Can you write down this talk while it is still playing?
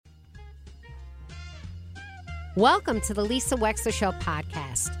Welcome to the Lisa Wexler Show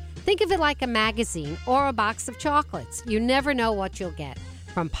podcast. Think of it like a magazine or a box of chocolates. You never know what you'll get.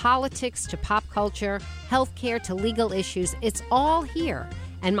 From politics to pop culture, healthcare to legal issues, it's all here.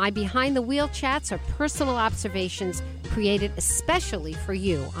 And my behind-the-wheel chats are personal observations created especially for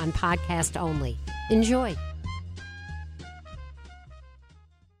you on podcast only. Enjoy.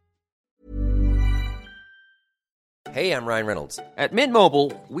 Hey, I'm Ryan Reynolds. At Mint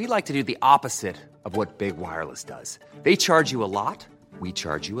Mobile, we like to do the opposite of what Big Wireless does. They charge you a lot, we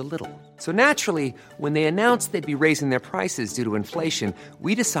charge you a little. So naturally, when they announced they'd be raising their prices due to inflation,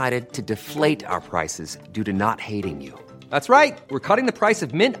 we decided to deflate our prices due to not hating you. That's right. We're cutting the price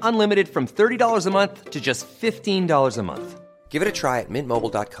of Mint Unlimited from $30 a month to just $15 a month. Give it a try at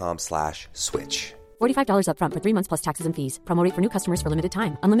mintmobile.com/switch. $45 up front for 3 months plus taxes and fees. Promo rate for new customers for limited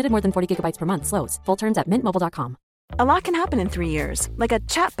time. Unlimited more than 40 gigabytes per month. Slows full terms at mintmobile.com. A lot can happen in 3 years, like a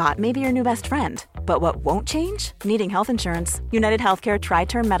chatbot may be your new best friend. But what won't change? Needing health insurance. United Healthcare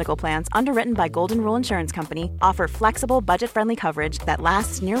Tri-Term Medical Plans, underwritten by Golden Rule Insurance Company, offer flexible, budget-friendly coverage that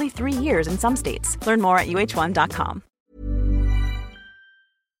lasts nearly 3 years in some states. Learn more at uh1.com.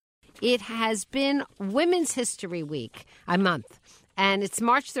 It has been Women's History Week, a month, and it's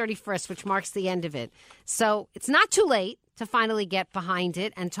March 31st, which marks the end of it. So it's not too late to finally get behind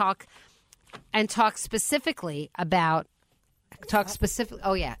it and talk specifically about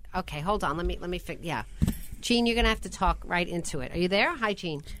oh yeah, okay, hold on, let me fix. Yeah, Jean, you're gonna have to talk right into it. Are you there? Hi,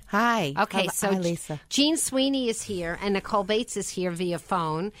 Jean. Hi. Okay, so hi, Lisa. Jean Sweeney is here and Nicole Bates is here via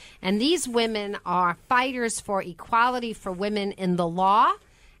phone, and these women are fighters for equality for women in the law,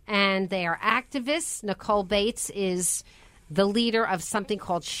 and they are activists. Nicole Bates is the leader of something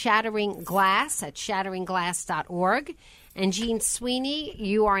called Shattering Glass at shatteringglass.org. And Jean Sweeney,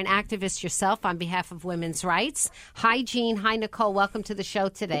 you are an activist yourself on behalf of women's rights. Hi, Jean. Hi, Nicole. Welcome to the show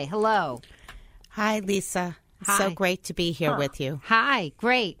today. Hello. Hi, Lisa. Hi. So great to be here with you. Hi.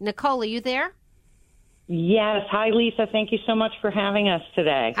 Great. Nicole, are you there? Yes. Hi, Lisa. Thank you so much for having us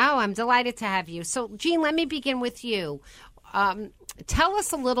today. Oh, I'm delighted to have you. So, Jean, let me begin with you. Tell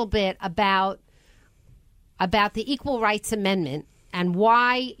us a little bit about the Equal Rights Amendment and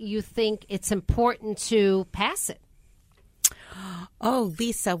why you think it's important to pass it. Oh,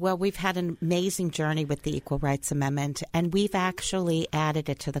 Lisa, well, we've had an amazing journey with the Equal Rights Amendment, and we've actually added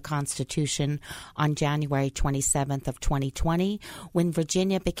it to the Constitution on January 27th of 2020, when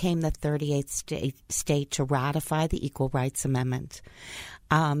Virginia became the 38th state to ratify the Equal Rights Amendment.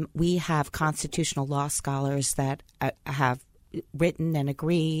 We have constitutional law scholars that have written and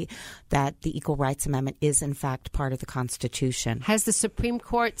agree that the Equal Rights Amendment is, in fact, part of the Constitution. Has the Supreme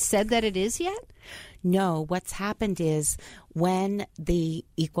Court said that it is yet? No. What's happened is when the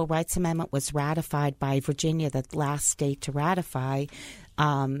Equal Rights Amendment was ratified by Virginia, the last state to ratify,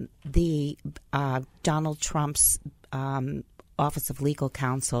 Donald Trump's Office of Legal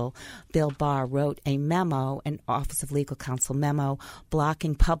Counsel, Bill Barr, wrote a memo, an Office of Legal Counsel memo,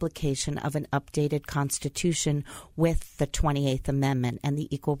 blocking publication of an updated Constitution with the 28th Amendment, and the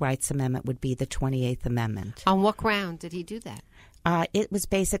Equal Rights Amendment would be the 28th Amendment. On what ground did he do that? It was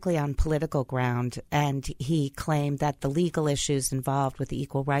basically on political ground, and he claimed that the legal issues involved with the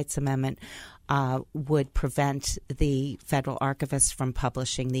Equal Rights Amendment would prevent the federal archivists from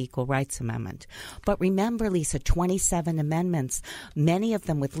publishing the Equal Rights Amendment. But remember, Lisa, 27 amendments, many of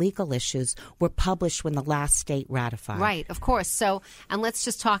them with legal issues, were published when the last state ratified. Right, of course. So, and let's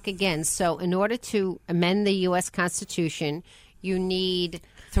just talk again. So in order to amend the U.S. Constitution, you need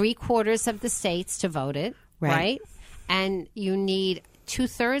 3/4 of the states to vote it, right? And you need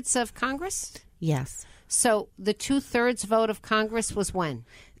 2/3 of Congress? Yes. So the 2/3 vote of Congress was when?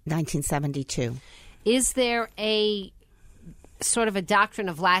 1972. Is there a sort of a doctrine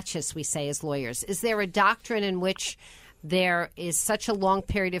of laches, we say as lawyers? Is there a doctrine in which there is such a long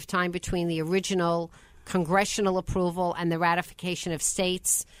period of time between the original congressional approval and the ratification of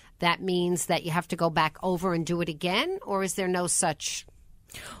states that means that you have to go back over and do it again? Or is there no such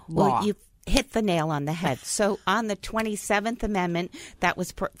law? Well, you've hit the nail on the head. So on the 27th Amendment, that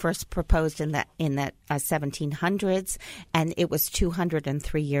was first proposed in the 1700s, and it was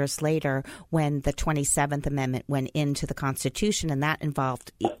 203 years later when the 27th Amendment went into the Constitution, and that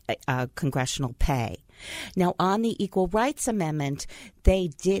involved congressional pay. Now, on the Equal Rights Amendment,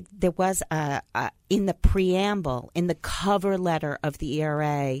 there was in the preamble, in the cover letter of the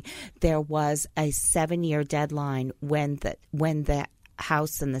ERA, there was a 7-year deadline when the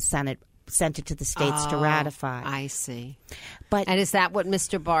House and the Senate sent it to the states to ratify. I see. And is that what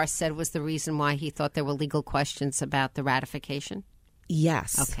Mr. Barr said was the reason why he thought there were legal questions about the ratification?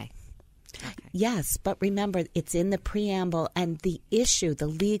 Yes. Okay. Yes, but remember, it's in the preamble, and the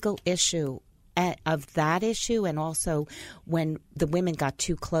legal issue of that issue, and also when the women got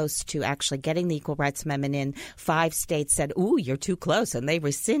too close to actually getting the Equal Rights Amendment in, 5 states said, "Ooh, you're too close," and they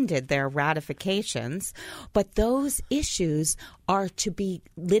rescinded their ratifications. But those issues are to be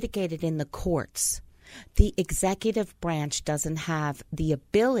litigated in the courts. The executive branch doesn't have the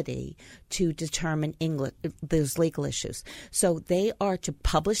ability to determine those legal issues. So they are to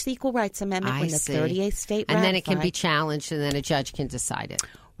publish the Equal Rights Amendment when the 38th state and ratified. then it can be challenged, and then a judge can decide it.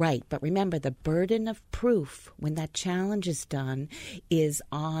 Right. But remember, the burden of proof when that challenge is done is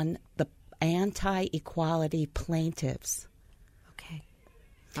on the anti-equality plaintiffs.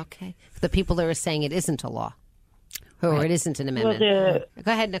 Okay. The people that are saying it isn't a law, or it isn't an amendment.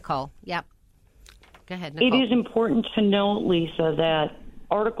 Go ahead, Nicole. Yep. Go ahead, Nicole. It is important to note, Lisa, that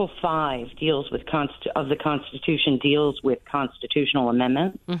Article 5 deals with of the Constitution deals with constitutional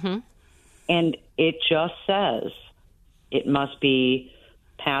amendments, and it just says it must be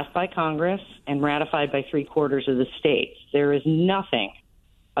passed by Congress and ratified by 3/4 of the states. There is nothing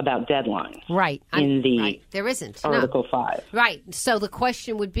about deadlines there isn't Article 5. Right. So the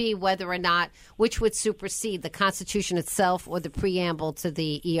question would be whether or not, which would supersede, the Constitution itself or the preamble to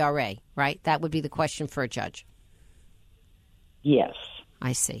the ERA, right? That would be the question for a judge. Yes.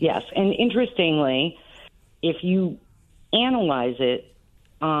 I see. Yes. And interestingly, if you analyze it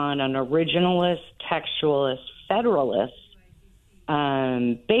on an originalist, textualist, federalist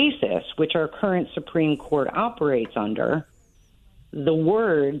basis, which our current Supreme Court operates under, the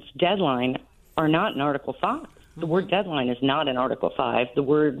words deadline are not in Article 5. The word deadline is not in Article 5. The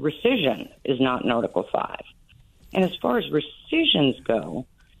word rescission is not in Article 5. And as far as rescissions go,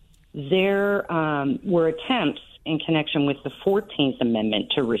 there were attempts in connection with the 14th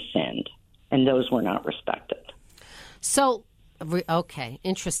Amendment to rescind, and those were not respected. So, okay,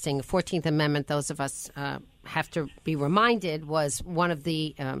 interesting. The 14th Amendment, those of us have to be reminded, was one of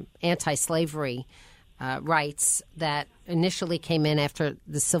the anti-slavery rights that initially came in after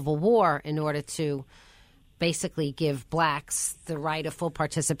the Civil War in order to basically give blacks the right of full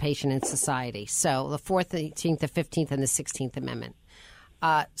participation in society. So the 14th, the 15th, and the 16th Amendment.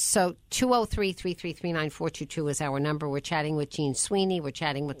 So 203-333-9422 is our number. We're chatting with Jean Sweeney. We're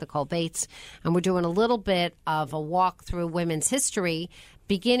chatting with Nicole Bates. And we're doing a little bit of a walk through women's history,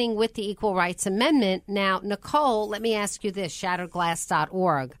 beginning with the Equal Rights Amendment. Now, Nicole, let me ask you this,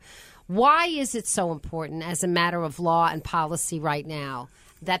 shatteredglass.org. Why is it so important as a matter of law and policy right now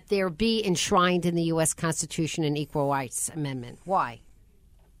that there be enshrined in the U.S. Constitution an Equal Rights Amendment? Why?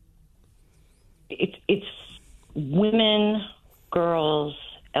 It's women, girls,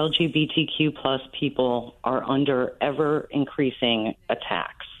 LGBTQ plus people are under ever increasing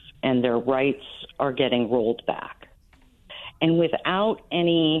attacks, and their rights are getting rolled back. And without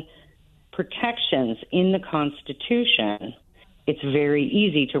any protections in the Constitution, it's very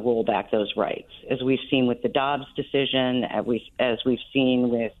easy to roll back those rights, as we've seen with the Dobbs decision, as we've seen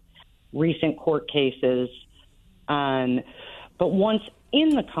with recent court cases. But once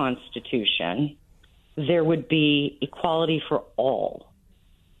in the Constitution, there would be equality for all.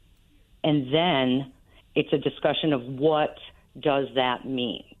 And then it's a discussion of what does that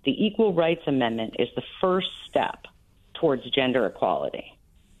mean. The Equal Rights Amendment is the first step towards gender equality.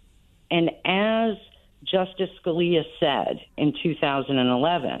 And as Justice Scalia said in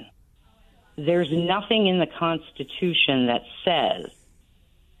 2011, there's nothing in the Constitution that says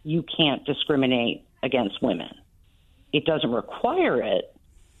you can't discriminate against women. It doesn't require it,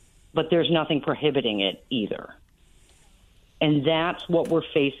 but there's nothing prohibiting it either. And that's what we're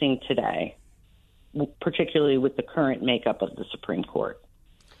facing today, particularly with the current makeup of the Supreme Court.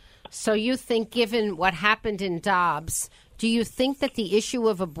 So you think, given what happened in Dobbs, do you think that the issue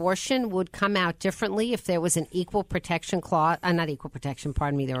of abortion would come out differently if there was an equal protection clause, not equal protection,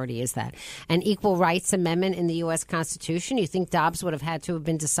 pardon me, there already is that, an Equal Rights Amendment in the U.S. Constitution? You think Dobbs would have had to have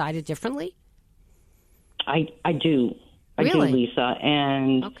been decided differently? I do. I Really? do, Lisa.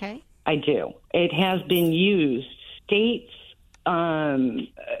 And Okay. I do. It has been used. States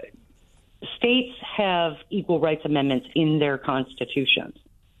have equal rights amendments in their constitutions.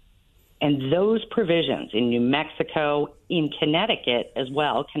 And those provisions in New Mexico, in Connecticut as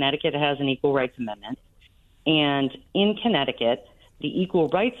well, Connecticut has an equal rights amendment. And in Connecticut, the Equal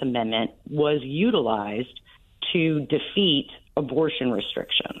Rights Amendment was utilized to defeat abortion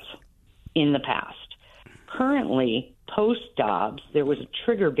restrictions in the past. Currently, post-Dobbs, there was a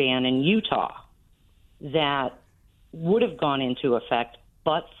trigger ban in Utah that would have gone into effect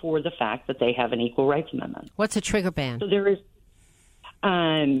but for the fact that they have an Equal Rights Amendment. What's a trigger ban? So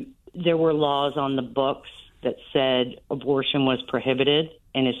there were laws on the books that said abortion was prohibited,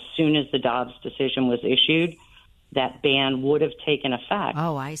 and as soon as the Dobbs decision was issued, that ban would have taken effect.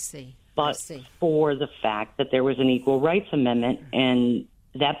 Oh, I see. but for the fact that there was an Equal Rights Amendment, and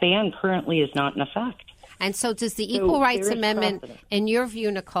that ban currently is not in effect. And so does the Equal Rights Amendment, in your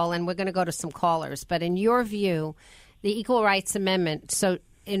view, Nicole, and we're going to go to some callers, but in your view, the Equal Rights Amendment, so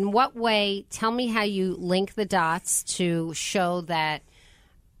in what way, tell me how you link the dots to show that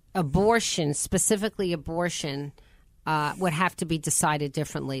abortion, specifically abortion, would have to be decided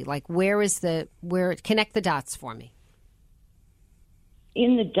differently? Like connect the dots for me.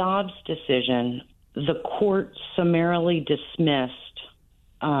 In the Dobbs decision, the court summarily dismissed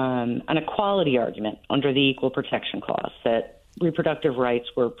an equality argument under the Equal Protection Clause that reproductive rights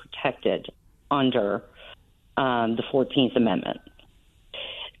were protected under the 14th Amendment.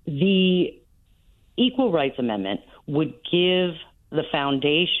 The Equal Rights Amendment would give the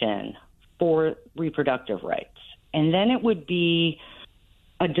foundation for reproductive rights, and then it would be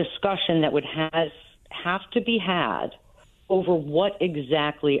a discussion that would have to be had over what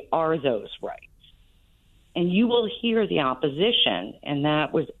exactly are those rights. And you will hear the opposition, and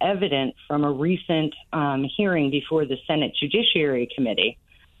that was evident from a recent hearing before the Senate Judiciary Committee.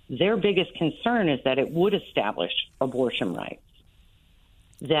 Their biggest concern is that it would establish abortion rights.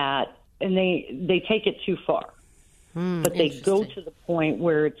 And they take it too far. But they go to the point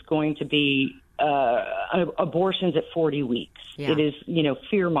where it's going to be abortions at 40 weeks. Yeah. It is,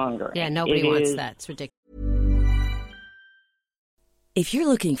 fear-mongering. Yeah, nobody wants that. It's ridiculous. If you're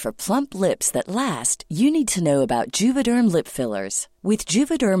looking for plump lips that last, you need to know about Juvederm lip fillers. With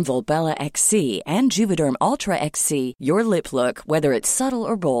Juvederm Volbella XC and Juvederm Ultra XC, your lip look, whether it's subtle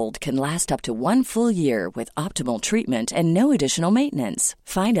or bold, can last up to 1 full year with optimal treatment and no additional maintenance.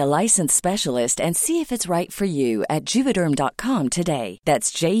 Find a licensed specialist and see if it's right for you at Juvederm.com today.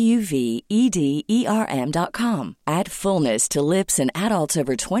 That's JUVEDERM.com. Add fullness to lips in adults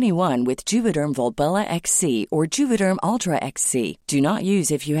over 21 with Juvederm Volbella XC or Juvederm Ultra XC. Do not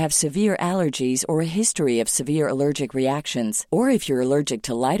use if you have severe allergies or a history of severe allergic reactions, or if you're allergic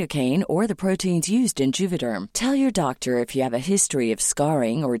to lidocaine or the proteins used in Juvederm. Tell your doctor if you have a history of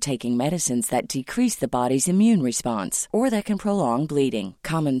scarring or taking medicines that decrease the body's immune response or that can prolong bleeding.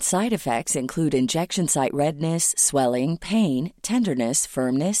 Common side effects include injection site redness, swelling, pain, tenderness,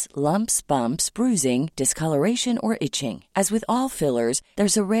 firmness, lumps, bumps, bruising, discoloration, or itching. As with all fillers,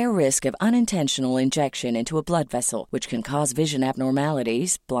 there's a rare risk of unintentional injection into a blood vessel, which can cause vision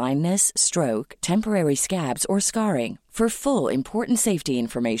abnormalities, blindness, stroke, temporary scabs, or scarring. For full, important safety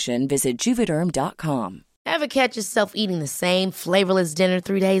information, visit Juvederm.com. Ever catch yourself eating the same flavorless dinner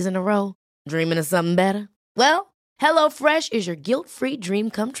 3 days in a row? Dreaming of something better? Well, HelloFresh is your guilt-free dream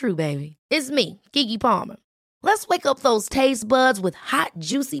come true, baby. It's me, Keke Palmer. Let's wake up those taste buds with hot,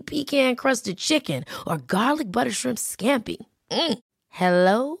 juicy pecan-crusted chicken or garlic butter shrimp scampi.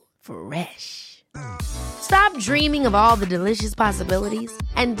 Hello Fresh. Stop dreaming of all the delicious possibilities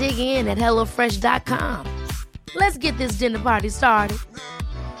and dig in at HelloFresh.com. Let's get this dinner party started.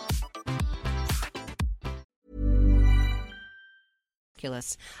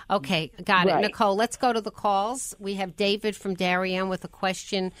 Okay, got it. Nicole, let's go to the calls. We have David from Darien with a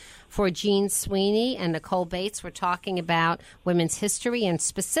question for Jean Sweeney and Nicole Bates. We're talking about women's history and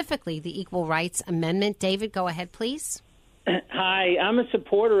specifically the Equal Rights Amendment. David, go ahead, please. Hi, I'm a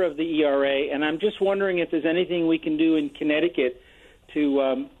supporter of the ERA, and I'm just wondering if there's anything we can do in Connecticut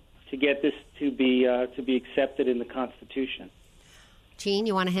to get this to be accepted in the Constitution. Jean,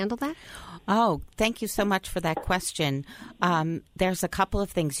 you want to handle that? Oh, thank you so much for that question. There's a couple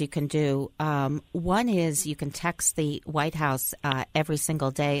of things you can do. One is you can text the White House every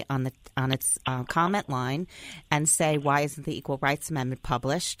single day on its comment line and say, why isn't the Equal Rights Amendment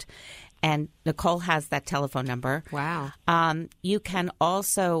published? And Nicole has that telephone number. Wow. You can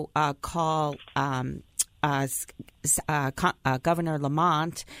also call Governor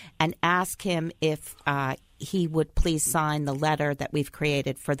Lamont and ask him if he would please sign the letter that we've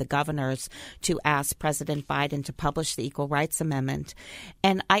created for the governors to ask President Biden to publish the Equal Rights Amendment.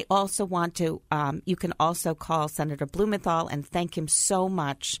 And I also want to, you can also call Senator Blumenthal and thank him so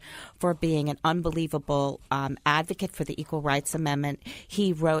much for being an unbelievable advocate for the Equal Rights Amendment.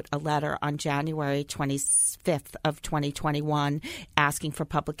 He wrote a letter on January 25th of 2021 asking for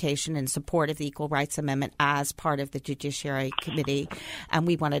publication in support of the Equal Rights Amendment as part of the Judiciary Committee. And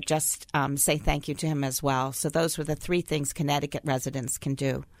we want to just say thank you to him as well. So those were the three things Connecticut residents can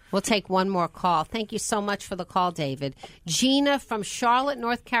do. We'll take one more call. Thank you so much for the call, David. Gina from Charlotte,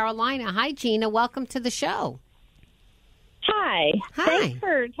 North Carolina. Hi, Gina. Welcome to the show. Hi. Hi. Thanks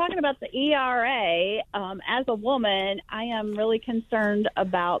for talking about the ERA. As a woman, I am really concerned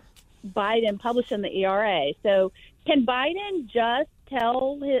about Biden publishing the ERA. So can Biden just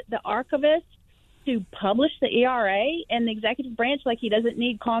tell the archivist to to publish the ERA and the executive branch like he doesn't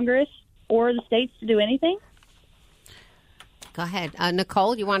need Congress or the states to do anything? Go ahead.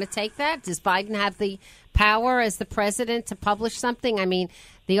 Nicole, you want to take that? Does Biden have the power as the president to publish something? I mean,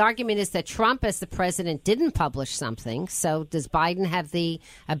 the argument is that Trump as the president didn't publish something. So does Biden have the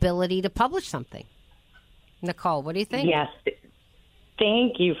ability to publish something? Nicole, what do you think? Yes.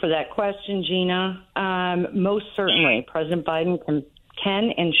 Thank you for that question, Gina. Most certainly, President Biden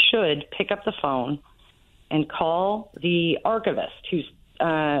can and should pick up the phone and call the archivist, who's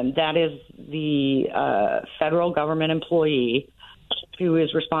that is the federal government employee who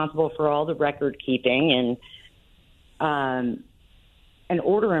is responsible for all the record keeping, and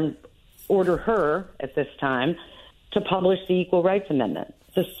order her at this time to publish the Equal Rights Amendment.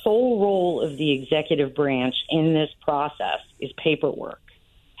 The sole role of the executive branch in this process is paperwork,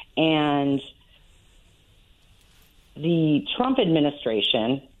 and the Trump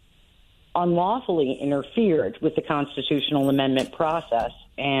administration unlawfully interfered with the constitutional amendment process,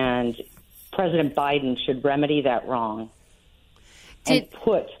 and President Biden should remedy that wrong and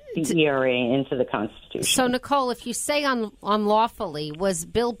put the ERA into the Constitution. So, Nicole, if you say unlawfully, was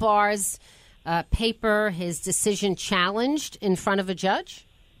Bill Barr's paper, his decision, challenged in front of a judge?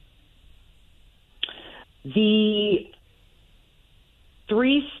 The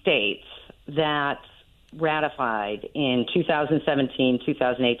 3 states that ratified in 2017,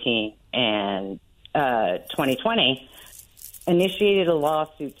 2018, and 2020 initiated a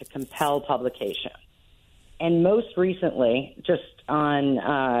lawsuit to compel publication. And most recently, just on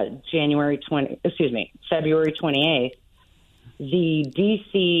February 28th, the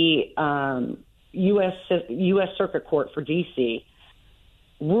D.C. U.S. Circuit Court for D.C.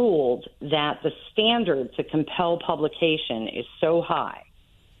 ruled that the standard to compel publication is so high,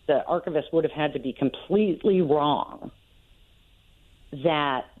 the archivist would have had to be completely wrong,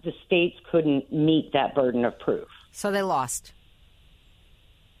 that the states couldn't meet that burden of proof. So they lost.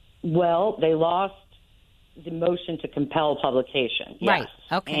 Well, they lost the motion to compel publication. Yes. Right.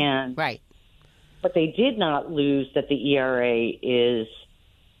 Okay. Right. But they did not lose that the ERA is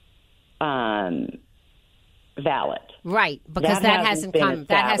valid. Right, because that hasn't come.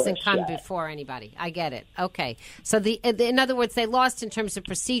 That hasn't come before anybody. I get it. Okay, so in other words, they lost in terms of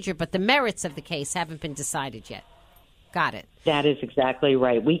procedure, but the merits of the case haven't been decided yet. Got it. That is exactly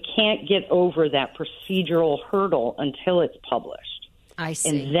right. We can't get over that procedural hurdle until it's published. I see.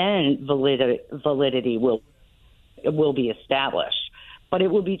 And then validity will be established. But it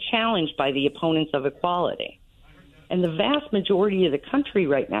will be challenged by the opponents of equality. And the vast majority of the country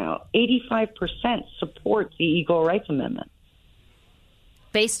right now, 85% support the Equal Rights Amendment.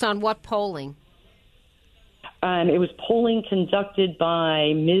 Based on what polling? It was polling conducted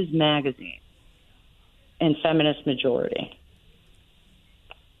by Ms. Magazine and Feminist Majority.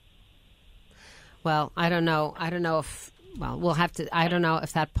 Well, I don't know. We'll have to. I don't know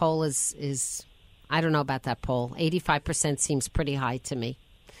if that poll is. I don't know about that poll. 85% seems pretty high to me.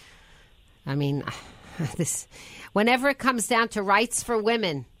 I mean, whenever it comes down to rights for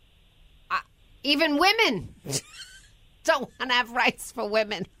women, even women don't want to have rights for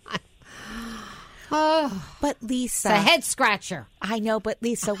women. But Lisa, it's a head scratcher. I know, but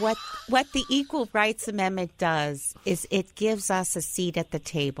Lisa, what the Equal Rights Amendment does is it gives us a seat at the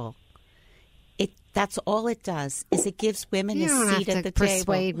table. That's all it does, is it gives women a seat at the table.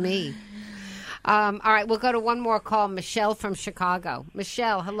 Persuade me. All right, we'll go to one more call. Michelle from Chicago.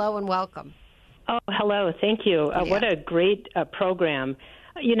 Michelle, hello and welcome. Oh, hello. Thank you. What a great program.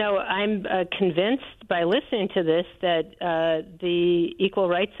 You know, I'm convinced by listening to this that the Equal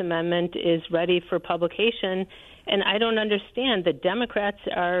Rights Amendment is ready for publication, and I don't understand. The Democrats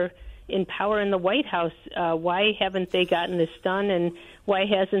are in power in the White House. Why haven't they gotten this done, and why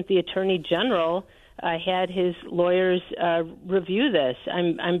hasn't the Attorney General had his lawyers review this?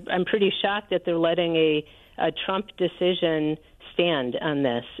 I'm pretty shocked that they're letting a Trump decision stand on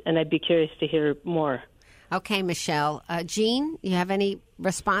this, and I'd be curious to hear more. Okay, Michelle. Jean, you have any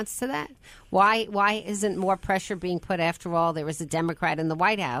response to that? Why isn't more pressure being put? After all, there was a Democrat in the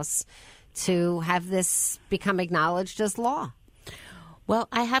White House to have this become acknowledged as law. Well,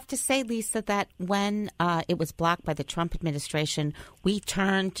 I have to say, Lisa, that when it was blocked by the Trump administration, we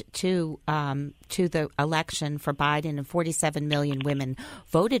turned to the election for Biden, and 47 million women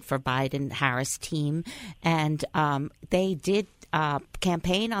voted for Biden-Harris team, and they did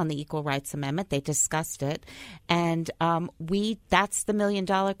campaign on the Equal Rights Amendment. They discussed it, and that's the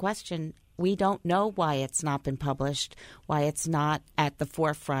million-dollar question. We don't know why it's not been published, why it's not at the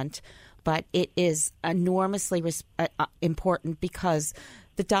forefront. But it is enormously important because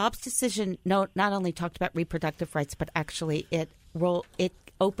the Dobbs decision not only talked about reproductive rights, but actually it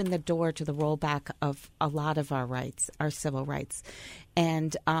opened the door to the rollback of a lot of our rights, our civil rights.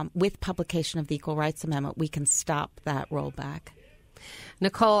 And with publication of the Equal Rights Amendment, we can stop that rollback.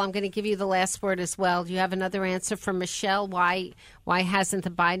 Nicole, I'm going to give you the last word as well. Do you have another answer from Michelle? Why hasn't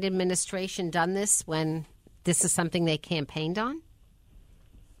the Biden administration done this when this is something they campaigned on?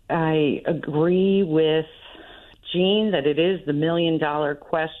 I agree with Jean that it is the million-dollar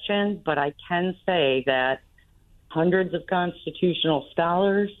question, but I can say that hundreds of constitutional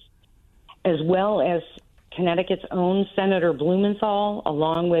scholars, as well as Connecticut's own Senator Blumenthal,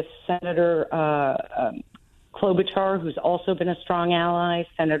 along with Senator Klobuchar, who's also been a strong ally,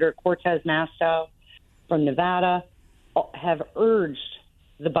 Senator Cortez Masto from Nevada, have urged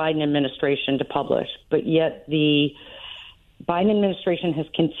the Biden administration to publish. But yet the Biden administration has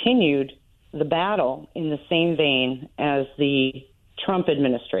continued the battle in the same vein as the Trump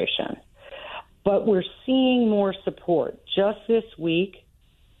administration. But we're seeing more support. Just this week,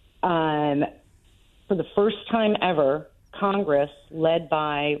 for the first time ever, Congress, led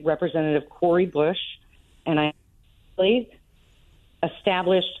by Representative Cori Bush, and I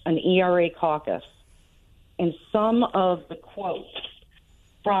established an ERA caucus. And some of the quotes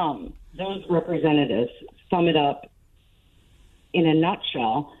from those representatives sum it up in a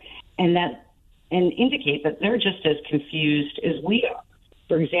nutshell, and indicate that they're just as confused as we are.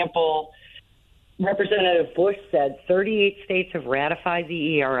 For example, Representative Bush said 38 states have ratified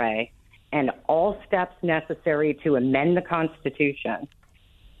the ERA, and all steps necessary to amend the Constitution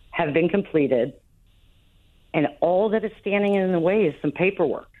have been completed, and all that is standing in the way is some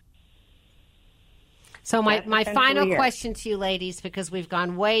paperwork. So my final question to you ladies, because we've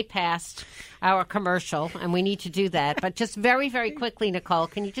gone way past our commercial, and we need to do that, but just very, very quickly, Nicole,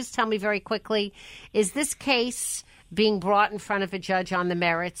 can you just tell me very quickly, is this case being brought in front of a judge on the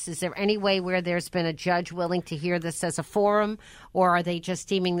merits? Is there any way where there's been a judge willing to hear this as a forum, or are they just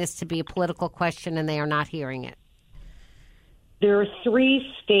deeming this to be a political question and they are not hearing it? There are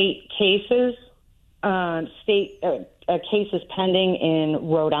 3 state cases, cases pending in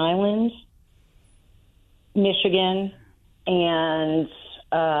Rhode Island, Michigan, and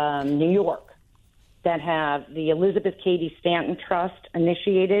New York that have the Elizabeth Cady Stanton Trust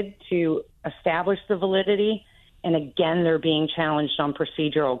initiated to establish the validity. And again, they're being challenged on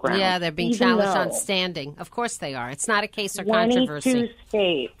procedural grounds. Yeah, they're being challenged on standing. Of course they are. It's not a case of controversy. 22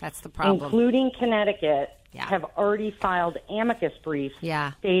 states, that's the problem, including Connecticut, have already filed amicus briefs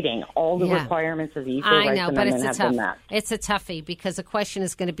stating all the requirements of the Equal Rights Amendment have been met. It's a toughie because the question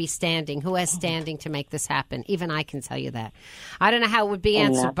is going to be standing. Who has standing to make this happen? Even I can tell you that. I don't know how it would be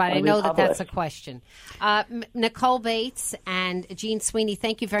answered, but I know that that's a question. Nicole Bates and Jean Sweeney,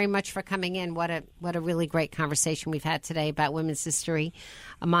 thank you very much for coming in. What a really great conversation we've had today about Women's History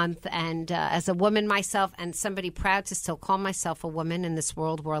Month. And as a woman myself, and somebody proud to still call myself a woman in this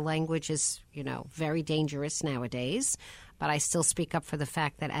world where language is, very dangerous nowadays, but I still speak up for the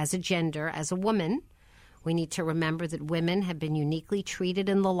fact that as a gender, as a woman, we need to remember that women have been uniquely treated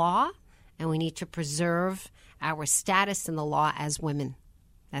in the law, and we need to preserve our status in the law as women.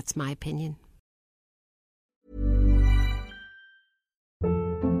 That's my opinion.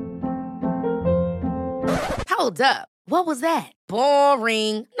 Hold up. What was that?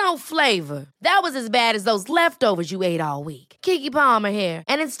 Boring. No flavor. That was as bad as those leftovers you ate all week. Keke Palmer here.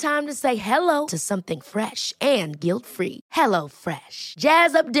 And it's time to say hello to something fresh and guilt-free. Hello Fresh.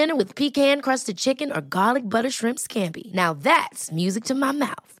 Jazz up dinner with pecan-crusted chicken or garlic butter shrimp scampi. Now that's music to my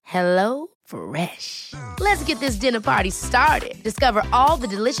mouth. Hello Fresh. Let's get this dinner party started. Discover all the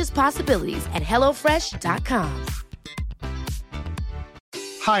delicious possibilities at HelloFresh.com.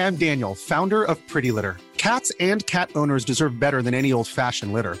 Hi, I'm Daniel, founder of Pretty Litter. Cats and cat owners deserve better than any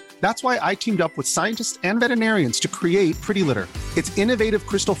old-fashioned litter. That's why I teamed up with scientists and veterinarians to create Pretty Litter. Its innovative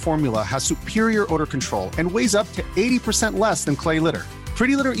crystal formula has superior odor control and weighs up to 80% less than clay litter.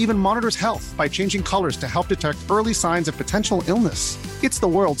 Pretty Litter even monitors health by changing colors to help detect early signs of potential illness. It's the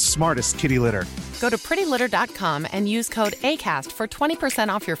world's smartest kitty litter. Go to prettylitter.com and use code ACAST for 20%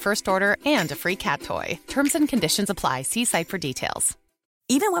 off your first order and a free cat toy. Terms and conditions apply. See site for details.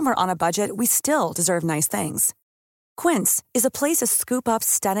 Even when we're on a budget, we still deserve nice things. Quince is a place to scoop up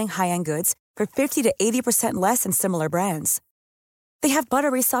stunning high-end goods for 50 to 80% less than similar brands. They have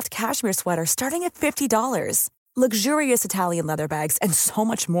buttery soft cashmere sweaters starting at $50, luxurious Italian leather bags, and so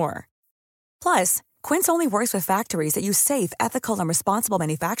much more. Plus, Quince only works with factories that use safe, ethical, and responsible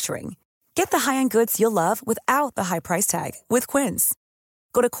manufacturing. Get the high-end goods you'll love without the high price tag with Quince.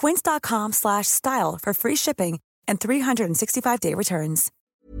 Go to quince.com/style for free shipping and 365-day returns.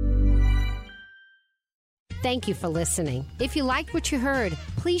 Thank you for listening. If you liked what you heard,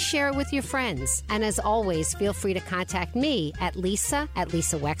 please share it with your friends. And as always, feel free to contact me at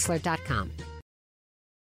lisa@lisawexler.com.